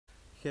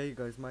Hey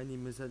guys, my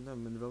name is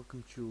eDdniom and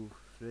welcome to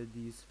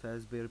Freddy's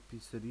Fazbear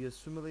Pizzeria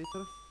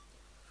Simulator.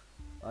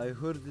 I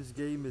heard this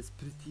game is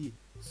pretty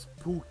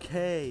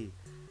spooky,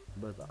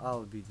 but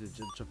I'll be the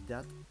judge of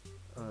that.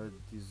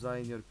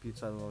 Design your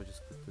pizza, I don't know,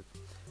 just click it.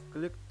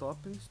 Click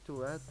toppings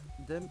to add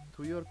them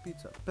to your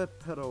pizza.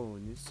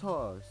 Pepperoni,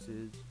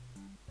 sausage,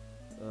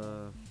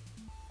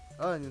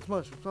 onions,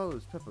 mushrooms,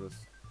 olives,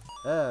 peppers,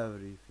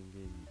 everything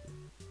you need.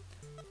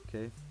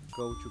 Okay,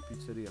 go to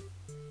Pizzeria.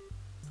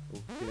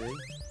 Okay.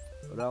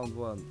 Round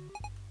 1.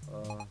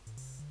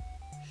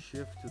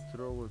 Shift to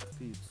throw a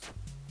pizza.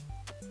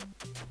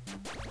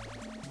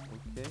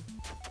 Okay.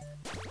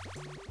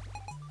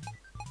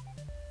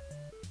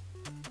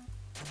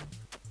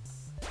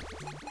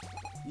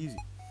 Easy.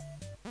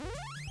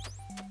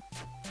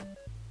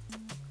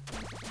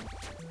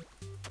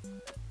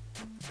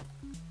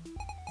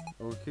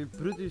 Okay,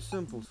 pretty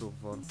simple so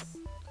far.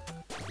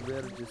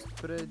 We're just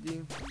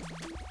Freddy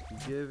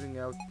giving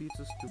out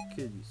pizzas to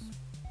kiddies.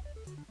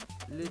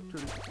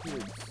 Little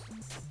kids.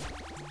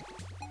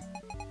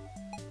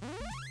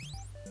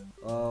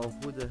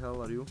 Who the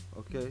hell are you?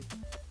 Okay.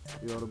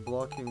 You're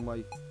blocking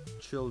my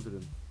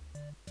children.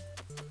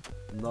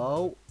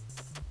 No.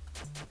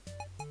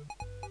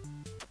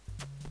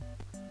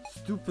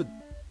 Stupid.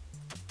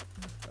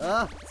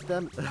 Ah,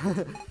 spam.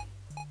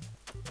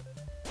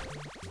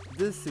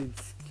 This ain't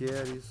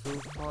scary so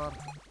far.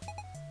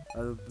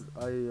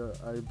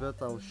 I bet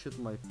I'll shit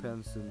my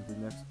pants in the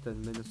next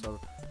 10 minutes, or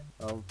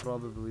I'll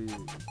probably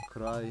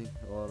cry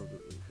or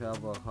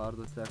have a heart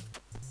attack,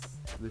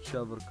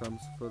 whichever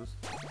comes first.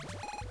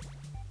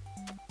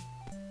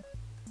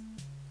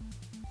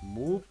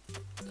 Move.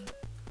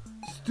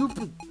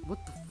 Stupid!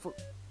 What the fuck?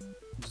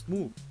 Just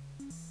move.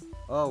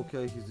 Oh,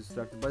 okay, he's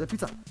distracted by the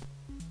pizza.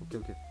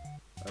 Okay.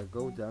 I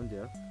go down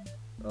there.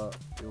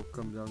 You'll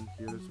come down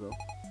here as well.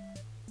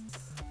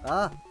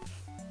 Ah!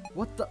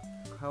 What the?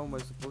 How am I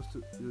supposed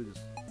to do this?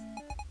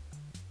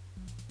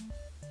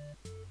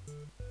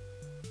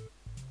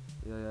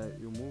 Yeah,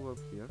 you move up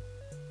here.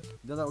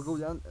 Then I'll go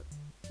down.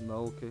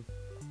 No, okay.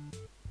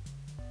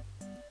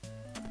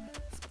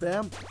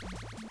 Spam!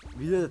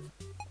 We did it!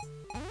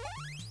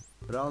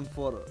 Round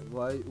 4.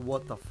 Why?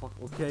 What the fuck?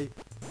 Okay.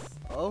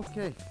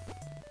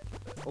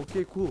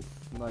 Okay, cool.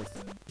 Nice.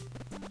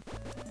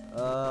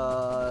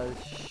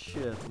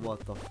 Shit, what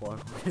the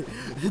fuck?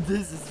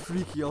 This is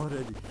freaky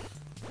already.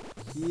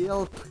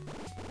 Help!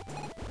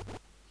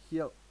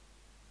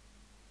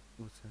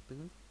 What's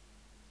happening?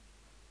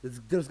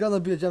 There's gonna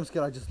be a jump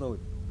scare, I just know it.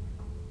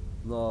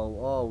 No,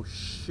 oh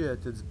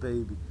shit, it's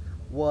baby.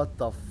 What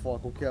the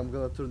fuck? Okay, I'm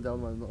gonna turn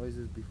down my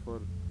noises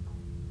before.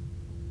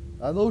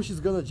 I know she's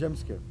gonna jump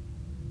scare.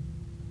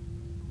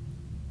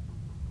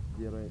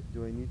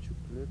 Do I need to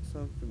click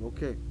something?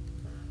 Okay.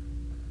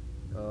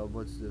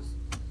 What's this?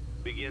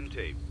 Begin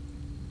tape.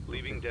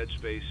 Leaving dead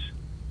space.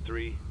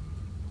 3,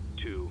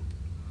 2,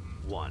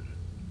 1.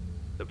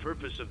 The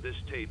purpose of this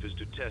tape is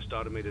to test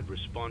automated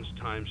response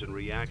times and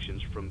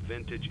reactions from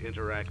vintage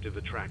interactive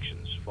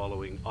attractions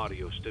following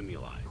audio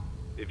stimuli.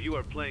 If you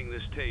are playing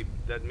this tape,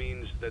 that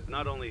means that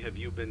not only have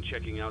you been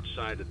checking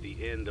outside at the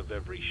end of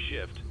every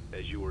shift,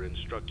 as you were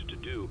instructed to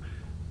do,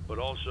 but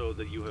also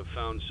that you have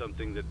found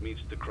something that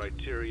meets the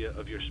criteria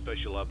of your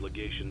special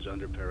obligations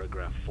under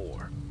paragraph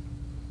 4.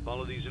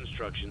 Follow these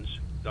instructions,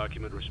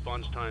 document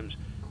response times,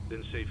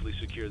 then safely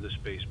secure the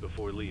space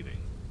before leaving.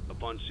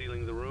 Upon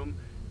sealing the room,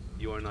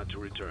 you are not to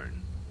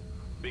return.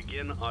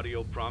 Begin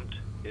audio prompt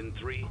in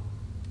 3,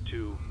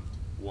 2,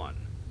 1.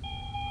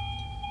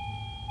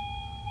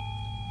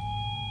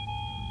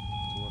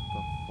 What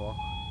the fuck?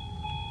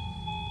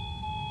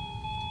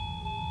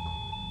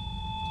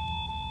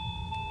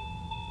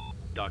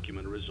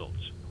 Document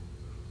results.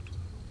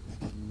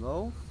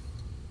 No?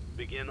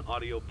 Begin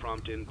audio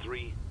prompt in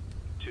 3,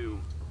 2,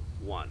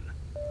 1.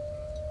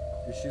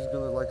 If she's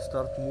gonna like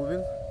start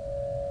moving?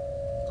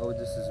 Oh,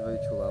 this is way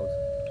too loud.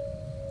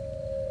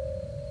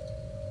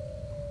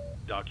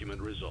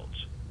 Document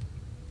results.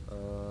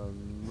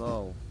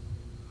 No.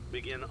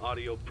 Begin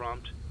audio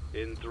prompt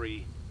in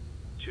 3,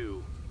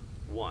 2,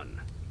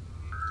 1.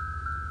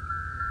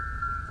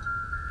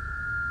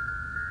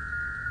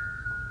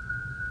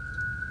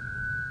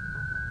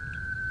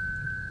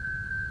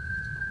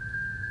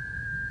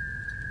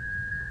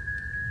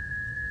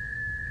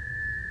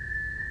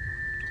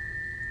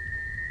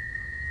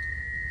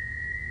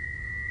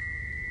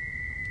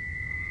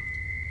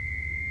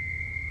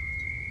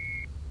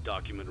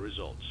 Document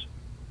results.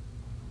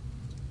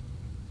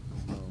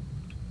 No.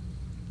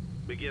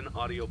 Begin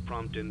audio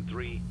prompt in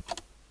 3,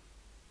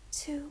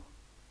 2,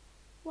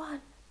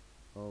 1.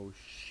 Oh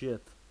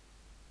shit.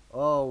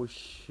 Oh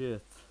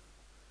shit.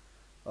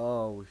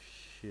 Oh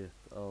shit.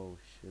 Oh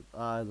shit.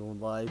 I don't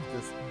like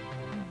this.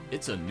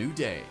 It's a new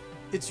day.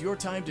 It's your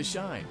time to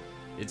shine.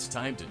 It's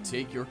time to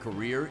take your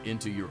career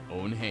into your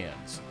own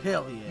hands.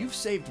 Hell yeah. You've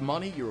saved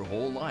money your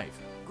whole life.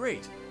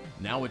 Great.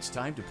 Now it's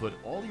time to put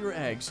all your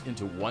eggs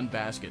into one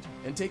basket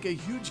and take a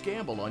huge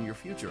gamble on your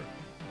future.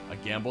 A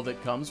gamble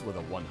that comes with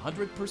a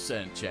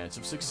 100% chance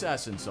of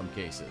success in some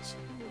cases.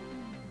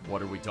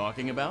 What are we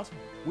talking about?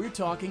 We're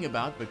talking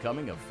about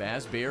becoming a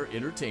Fazbear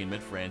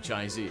Entertainment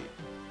franchisee.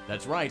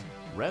 That's right,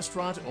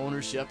 restaurant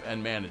ownership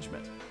and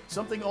management.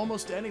 Something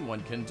almost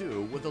anyone can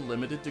do with a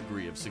limited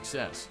degree of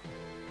success.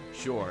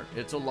 Sure,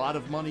 it's a lot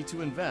of money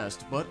to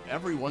invest, but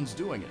everyone's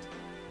doing it.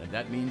 And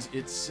that means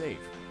it's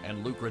safe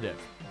and lucrative.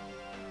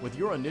 With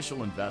your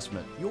initial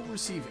investment, you'll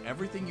receive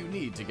everything you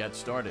need to get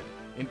started,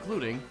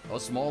 including a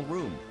small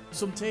room,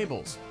 some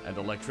tables, and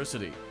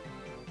electricity.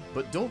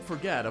 But don't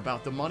forget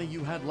about the money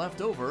you had left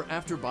over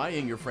after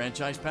buying your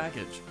franchise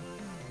package.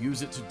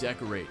 Use it to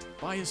decorate,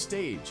 buy a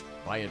stage,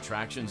 buy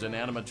attractions and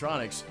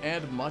animatronics,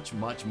 and much,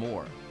 much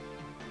more.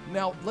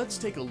 Now, let's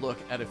take a look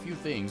at a few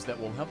things that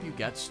will help you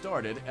get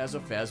started as a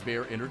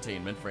Fazbear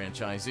Entertainment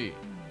franchisee,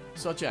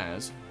 such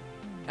as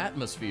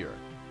atmosphere.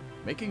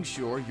 Making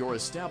sure your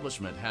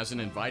establishment has an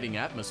inviting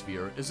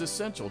atmosphere is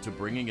essential to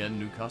bringing in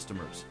new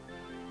customers.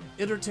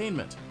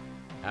 Entertainment.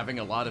 Having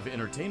a lot of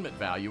entertainment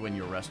value in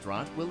your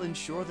restaurant will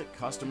ensure that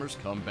customers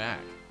come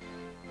back.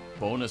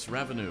 Bonus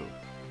revenue.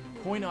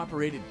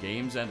 Coin-operated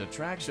games and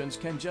attractions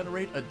can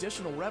generate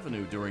additional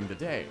revenue during the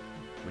day,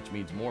 which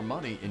means more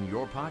money in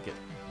your pocket,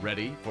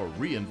 ready for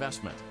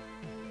reinvestment.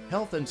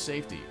 Health and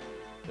safety.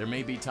 There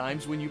may be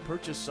times when you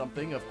purchase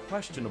something of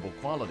questionable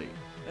quality,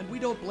 and we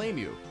don't blame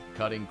you.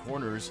 Cutting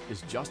corners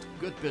is just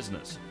good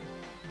business.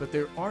 But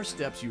there are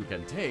steps you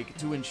can take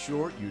to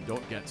ensure you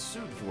don't get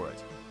sued for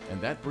it. And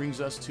that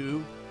brings us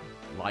to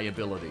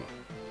liability.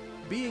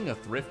 Being a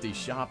thrifty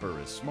shopper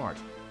is smart,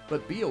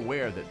 but be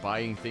aware that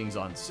buying things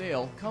on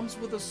sale comes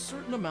with a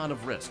certain amount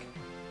of risk.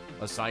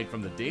 Aside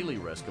from the daily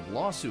risk of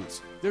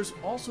lawsuits, there's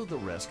also the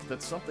risk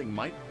that something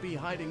might be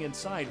hiding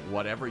inside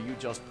whatever you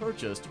just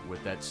purchased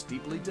with that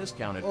steeply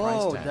discounted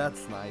price tag. Oh,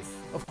 that's nice.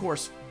 Of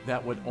course,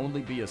 that would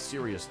only be a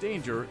serious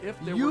danger if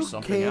there were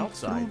something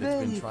outside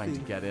that's been trying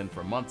to get in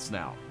for months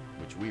now,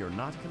 which we are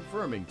not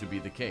confirming to be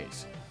the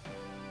case.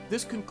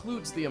 This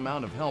concludes the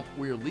amount of help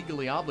we are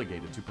legally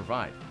obligated to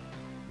provide.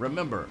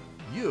 Remember,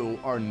 you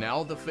are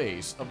now the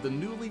face of the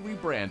newly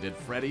rebranded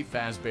Freddy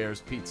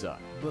Fazbear's Pizza.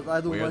 But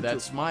I don't Wear want that to.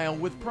 smile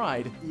with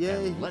pride,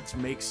 Yay. and let's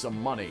make some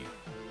money.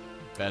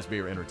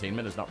 Fazbear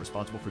Entertainment is not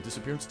responsible for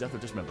disappearance, death, or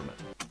dismemberment.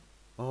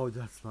 Oh,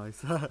 that's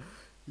nice.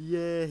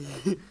 Yay.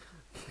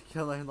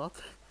 Can I not?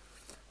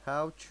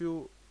 How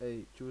to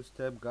a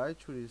two-step guide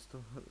to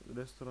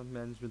restaurant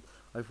management.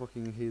 I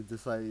fucking hate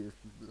this.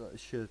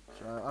 Shit.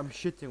 I'm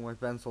shitting my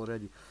pants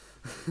already.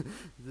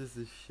 This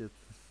is shit.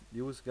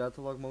 Use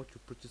catalog mode to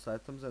purchase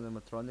items and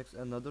animatronics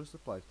and other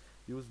supplies.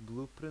 Use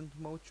blueprint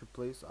mode to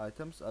place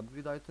items,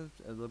 upgrade items,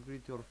 and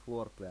upgrade your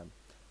floor plan.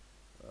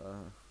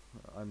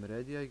 I'm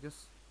ready, I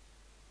guess.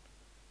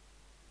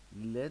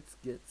 Let's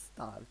get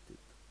started.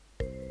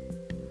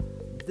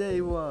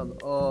 Day one.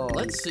 Oh.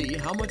 Let's see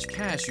how much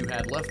cash you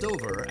had left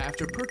over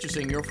after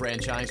purchasing your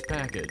franchise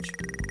package.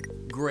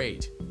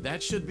 Great,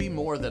 that should be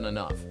more than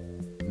enough.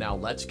 Now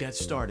let's get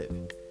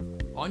started.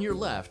 On your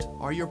left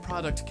are your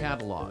product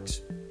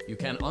catalogs. You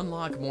can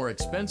unlock more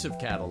expensive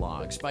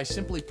catalogs by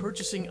simply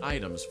purchasing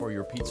items for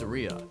your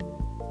pizzeria.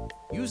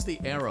 Use the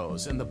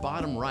arrows in the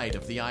bottom right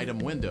of the item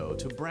window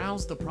to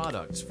browse the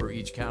products for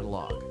each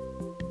catalog.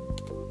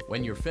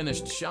 When you're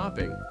finished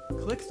shopping,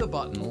 click the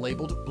button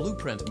labeled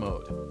Blueprint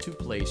Mode to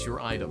place your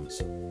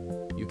items.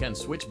 You can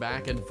switch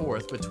back and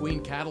forth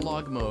between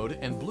Catalog Mode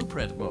and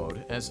Blueprint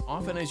Mode as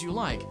often as you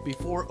like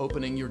before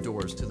opening your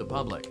doors to the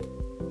public.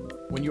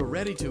 When you're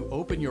ready to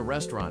open your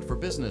restaurant for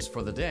business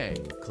for the day,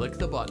 click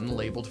the button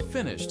labeled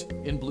Finished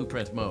in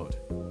Blueprint Mode.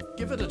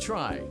 Give it a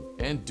try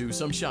and do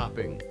some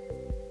shopping.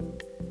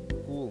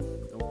 Cool.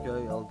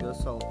 Okay, I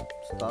guess I'll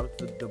start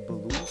with the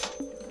balloons.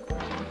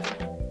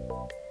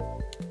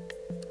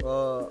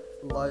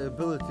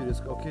 Liability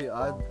risk. Okay,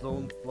 I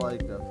don't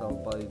like that. I'll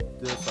buy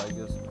this, I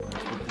guess.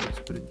 It looks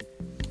pretty.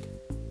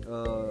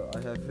 I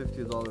have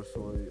 $50,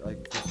 so I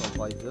guess I'll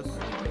buy this.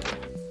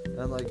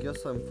 And I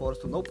guess I'm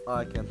forced to. Nope,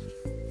 I can't.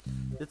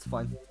 It's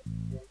fine.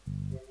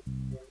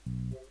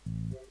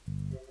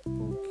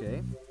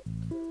 Okay.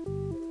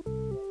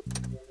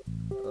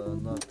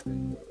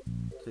 Nothing.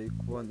 Take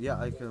one. Yeah,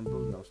 I can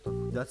build now stuff.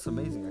 That's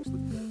amazing,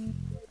 actually.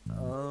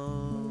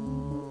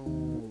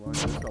 I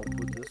guess I'll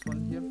put this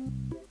one here.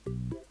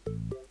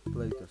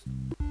 Playtest.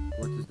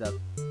 What is that?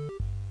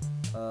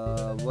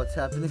 What's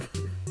happening?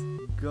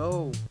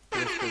 Go.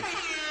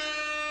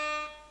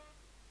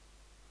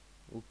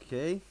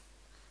 Okay.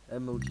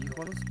 MLG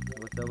ones,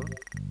 whatever.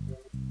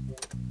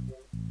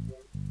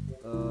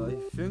 I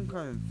think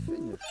I'm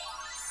finished.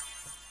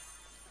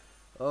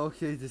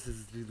 Okay, this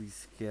is really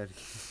scary.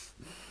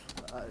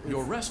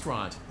 Your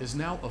restaurant is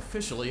now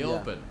officially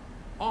open.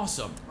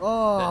 Awesome.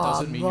 Oh, that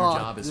doesn't mean your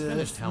job is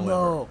finished, however.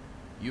 No.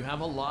 You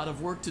have a lot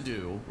of work to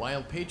do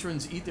while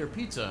patrons eat their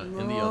pizza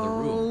in the other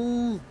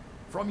room.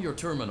 From your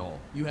terminal,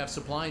 you have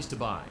supplies to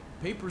buy,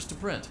 papers to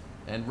print,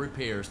 and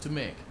repairs to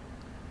make.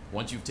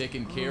 Once you've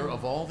taken care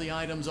of all the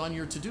items on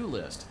your to-do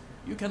list,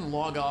 you can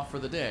log off for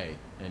the day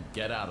and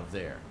get out of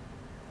there.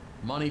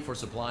 Money for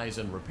supplies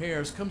and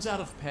repairs comes out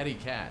of petty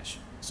cash,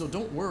 so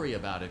don't worry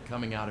about it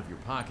coming out of your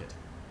pocket.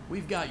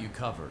 We've got you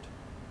covered.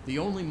 The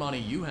only money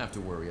you have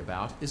to worry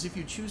about is if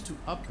you choose to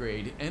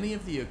upgrade any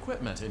of the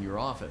equipment in your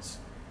office.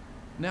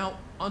 Now,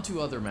 onto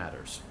other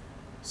matters.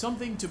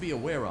 Something to be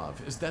aware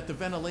of is that the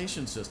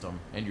ventilation system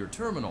and your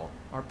terminal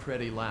are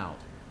pretty loud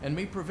and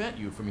may prevent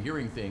you from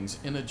hearing things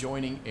in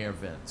adjoining air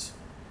vents.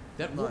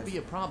 That won't be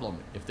a problem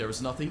if there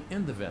is nothing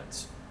in the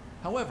vents.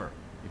 However,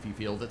 if you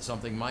feel that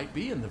something might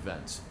be in the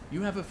vents,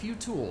 you have a few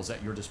tools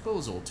at your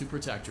disposal to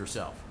protect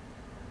yourself.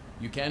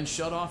 You can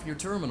shut off your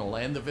terminal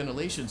and the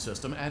ventilation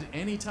system at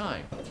any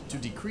time to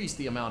decrease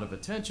the amount of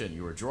attention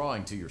you are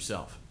drawing to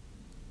yourself.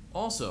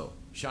 Also,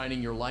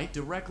 shining your light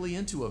directly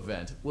into a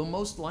vent will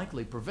most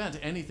likely prevent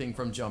anything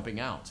from jumping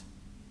out.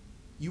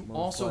 You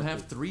also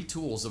have 3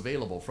 tools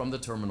available from the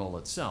terminal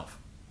itself.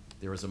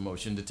 There is a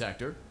motion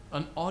detector,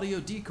 an audio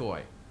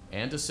decoy,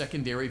 and a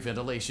secondary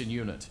ventilation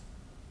unit.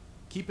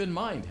 Keep in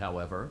mind,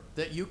 however,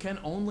 that you can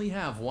only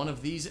have one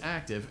of these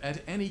active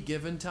at any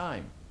given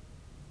time.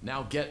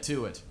 Now get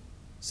to it.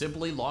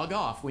 Simply log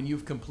off when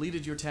you've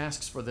completed your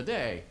tasks for the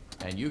day,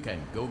 and you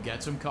can go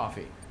get some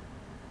coffee.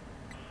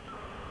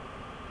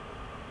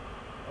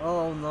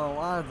 Oh no,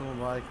 I don't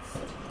like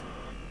it.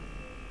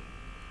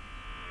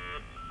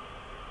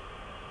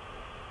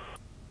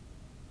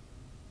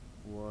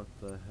 What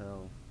the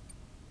hell?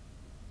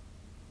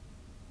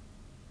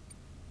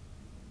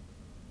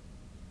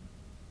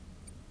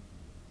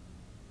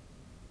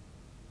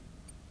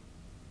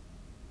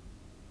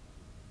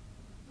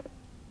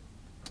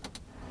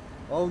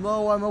 Oh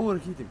no, I'm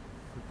overheating.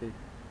 Okay.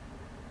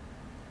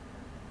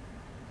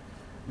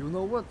 You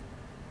know what?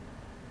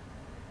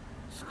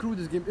 Screw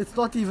this game. It's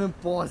not even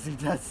pausing.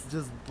 That's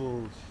just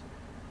bullshit.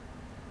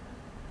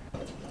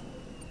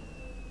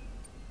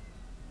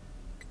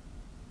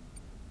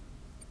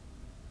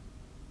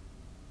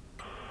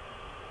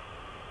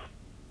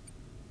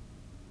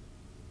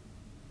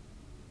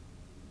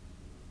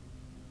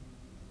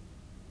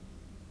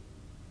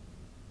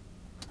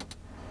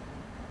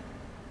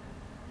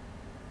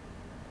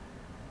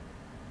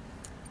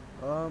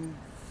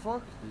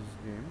 Fuck this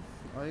game.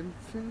 I'm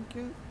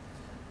thinking,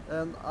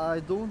 and I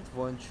don't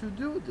want to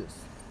do this.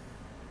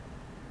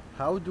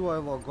 How do I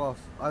log off?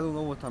 I don't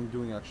know what I'm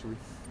doing actually.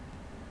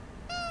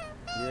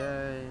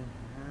 Yay.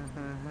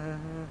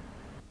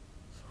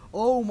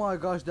 Oh my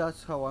gosh,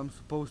 that's how I'm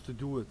supposed to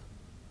do it.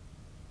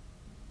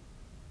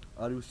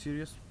 Are you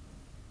serious?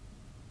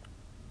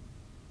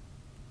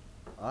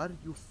 Are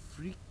you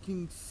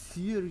freaking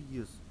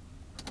serious?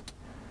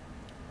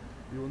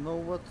 You know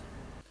what?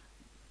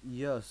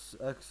 Yes,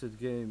 exit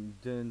game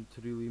didn't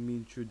really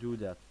mean to do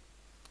that.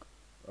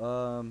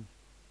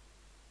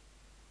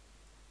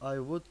 I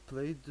would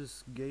play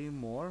this game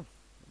more,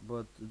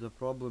 but the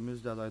problem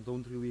is that I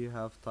don't really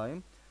have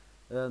time,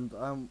 and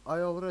I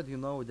already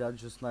know that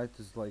just night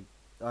is like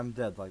I'm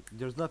dead. Like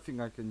there's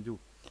nothing I can do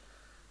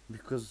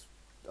because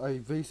I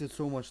wasted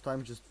so much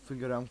time just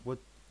figuring out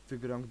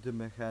the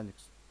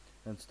mechanics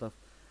and stuff.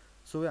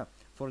 So yeah,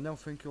 for now,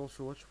 thank you all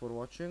so much for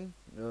watching.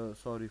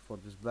 Sorry for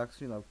this black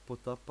screen. I've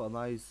put up a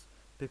nice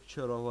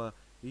picture of a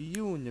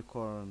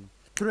unicorn,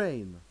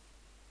 train,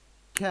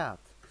 cat.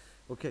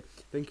 Okay,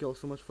 thank you all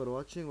so much for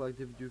watching. Like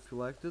the video if you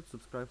liked it,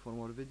 subscribe for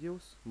more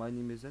videos. My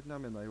name is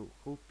eDdniom and I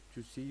hope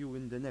to see you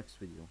in the next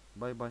video.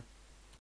 Bye bye.